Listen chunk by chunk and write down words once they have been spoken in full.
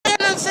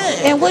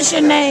said. And what's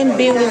your name,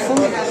 beautiful?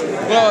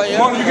 Gloria.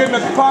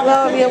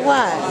 Gloria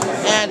what?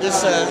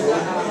 Anderson.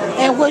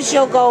 And what's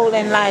your goal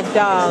in life,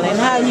 darling?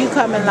 How you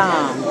coming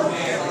along?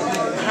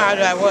 How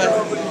do I what?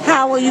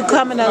 How are you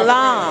coming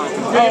along?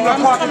 Oh,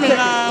 I'm coming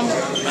along.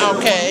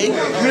 Okay. I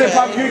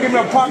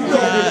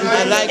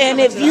like and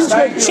if you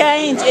could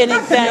change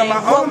anything,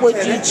 what would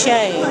you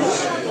change?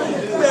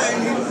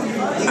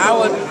 I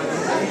would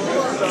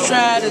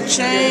try to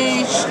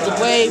change the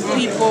way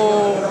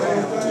people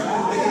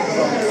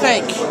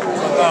think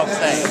about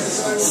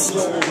things,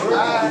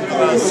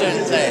 about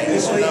certain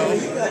things, you know.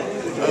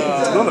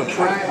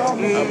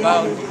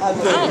 About, I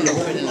don't know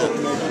pretty enough.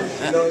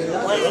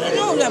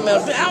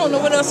 I don't know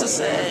what else to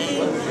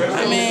say.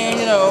 I mean,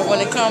 you know, when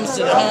it comes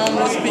to the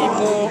homeless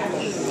people,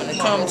 when it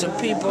comes to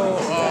people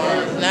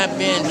not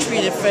being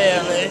treated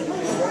fairly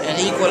and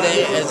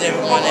equally as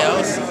everyone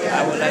else,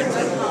 I would like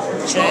to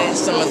change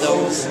some of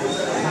those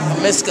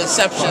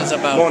misconceptions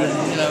about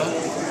that, you know.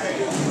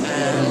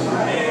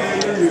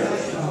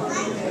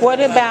 What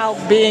about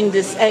being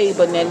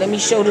disabled? Now, let me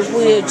show the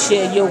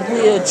wheelchair, your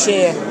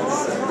wheelchair.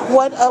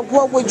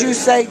 What would you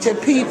say to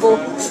people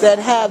that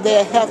have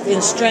their health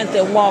and strength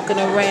and walking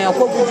around?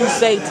 What would you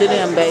say to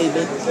them,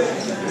 baby?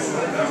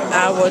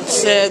 I would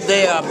say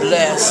they are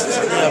blessed.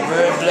 They are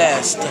very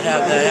blessed to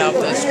have their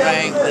health and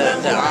strength,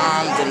 the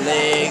arms, the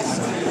legs,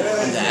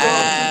 and the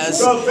eyes.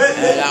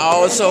 And I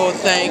also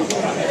think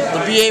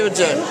to be able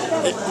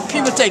to,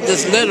 people take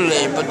this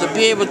literally, but to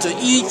be able to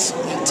eat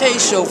and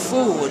taste your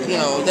food, you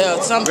know, there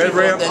are some people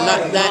that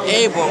are not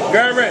able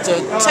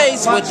to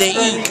taste what they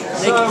eat.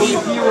 They can eat,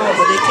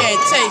 but they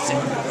can't taste it.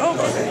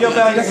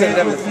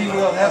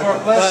 We'll have our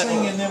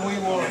blessing and then we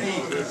will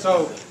eat.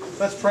 So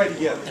let's pray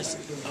together.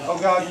 Oh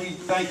God, we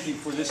thank you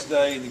for this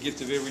day and the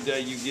gift of every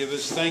day you give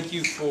us. Thank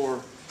you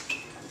for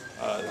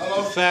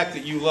the fact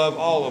that you love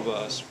all of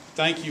us.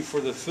 Thank you for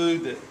the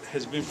food that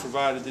has been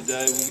provided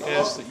today. We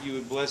ask that you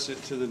would bless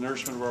it to the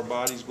nourishment of our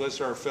bodies.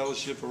 Bless our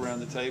fellowship around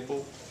the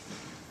table.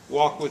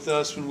 Walk with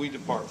us when we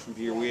depart from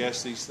here. We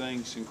ask these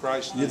things in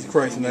Christ's name. In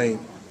Christ's name.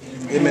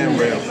 Amen,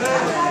 bro.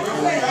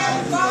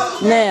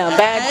 Now,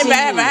 back to you.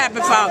 Happy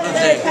Father's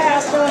Day.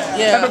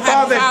 Yeah,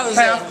 Happy Father's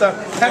Day, Pastor.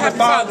 Happy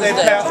Father's Day,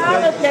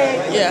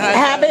 Pastor. Yeah,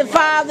 Happy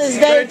Father's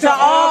Day to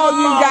all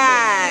you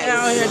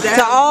guys.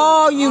 To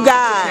all you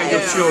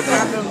guys.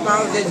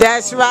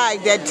 That's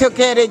right. That took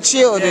care of the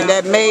children.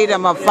 That made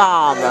them a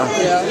father.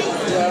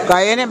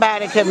 Because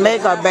anybody can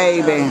make a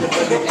baby.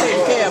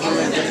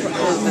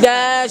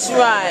 That's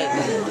right.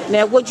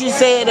 Now, what you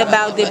said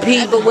about the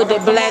people with the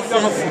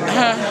blessings,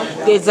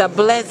 it's a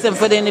blessing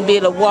for them to be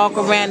able to walk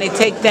around and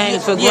take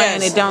things for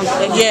granted, don't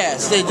they?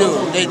 Yes, they do.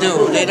 They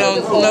do. They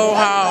don't know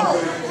how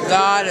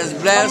God has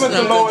blessed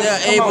them because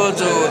they're able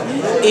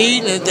to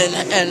eat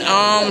and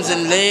arms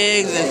and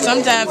legs and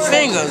sometimes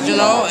fingers, you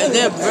know. And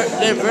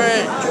they're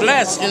very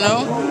blessed, you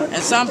know.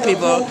 And some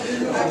people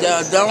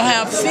don't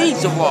have feet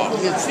to walk.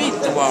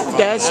 On.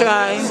 That's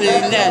right. I've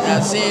seen that.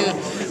 I've seen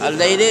a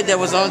lady that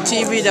was on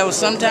TV that was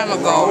some time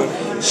ago.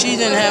 She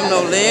didn't have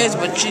no legs,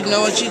 but you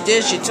know what she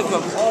did? She took a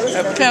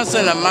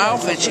pencil in her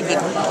mouth and she could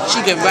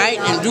write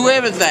and do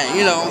everything,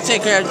 you know,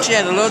 take care of, she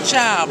had a little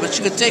child, but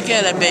she could take care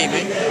of that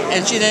baby.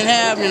 And she didn't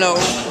have, you know,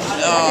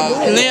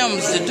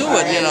 limbs to do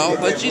it, you know,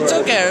 but she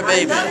took care of the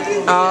baby.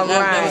 All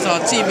right. That was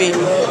on TV.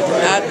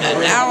 I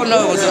don't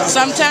know, it was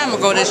some time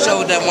ago they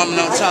showed that woman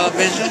on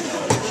television.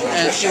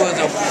 And she was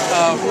a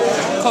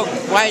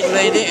white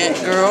lady and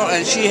girl,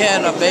 and she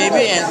had a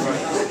baby,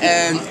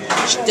 and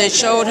they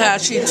showed how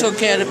she took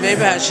care of the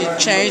baby, how she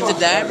changed the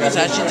diapers,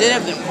 how she did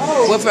everything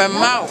with her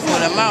mouth.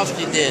 With her mouth,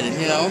 she did it,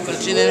 you know,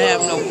 because she didn't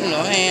have no,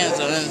 hands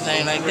or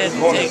anything like that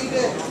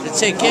to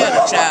take care of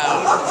the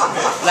child.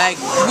 Like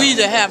we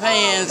to have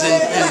hands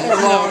and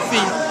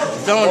feet.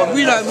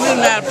 We're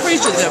not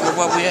preachers of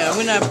what we have.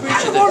 We're not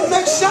preachers of it.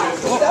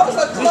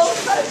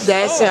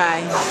 That's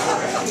right.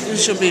 We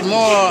should be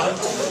more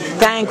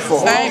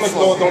thankful and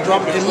more,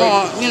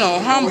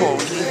 humble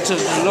to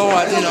the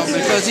Lord,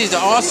 because He's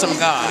an awesome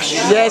God.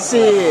 Yes, He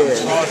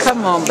is.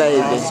 Come on,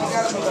 baby.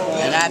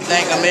 And I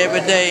thank Him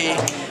every day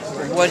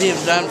for what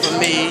He's done for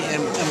me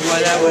and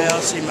whatever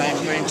else He might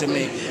bring to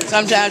me.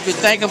 Sometimes we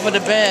thank Him for the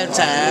bad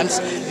times.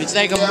 We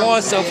thank Him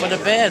more so for the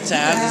bad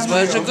times as well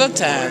as the good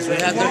times. We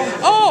have to,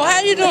 oh,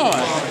 how you doing?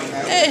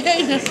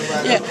 Hey,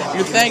 yeah,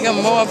 you thank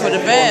Him more for the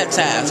bad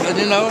times. Because,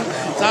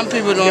 some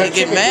people don't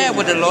get mad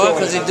with the Lord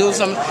because He do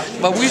some,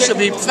 but we should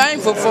be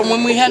thankful for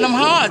when we had them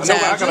hard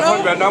times,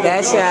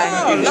 That's right.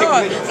 Oh,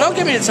 Lord, don't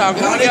give me the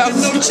talking.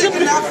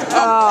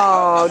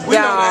 Oh,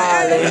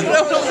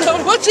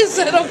 darling. What you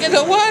said, don't get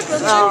no what?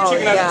 Oh,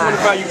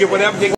 darling. You get whatever.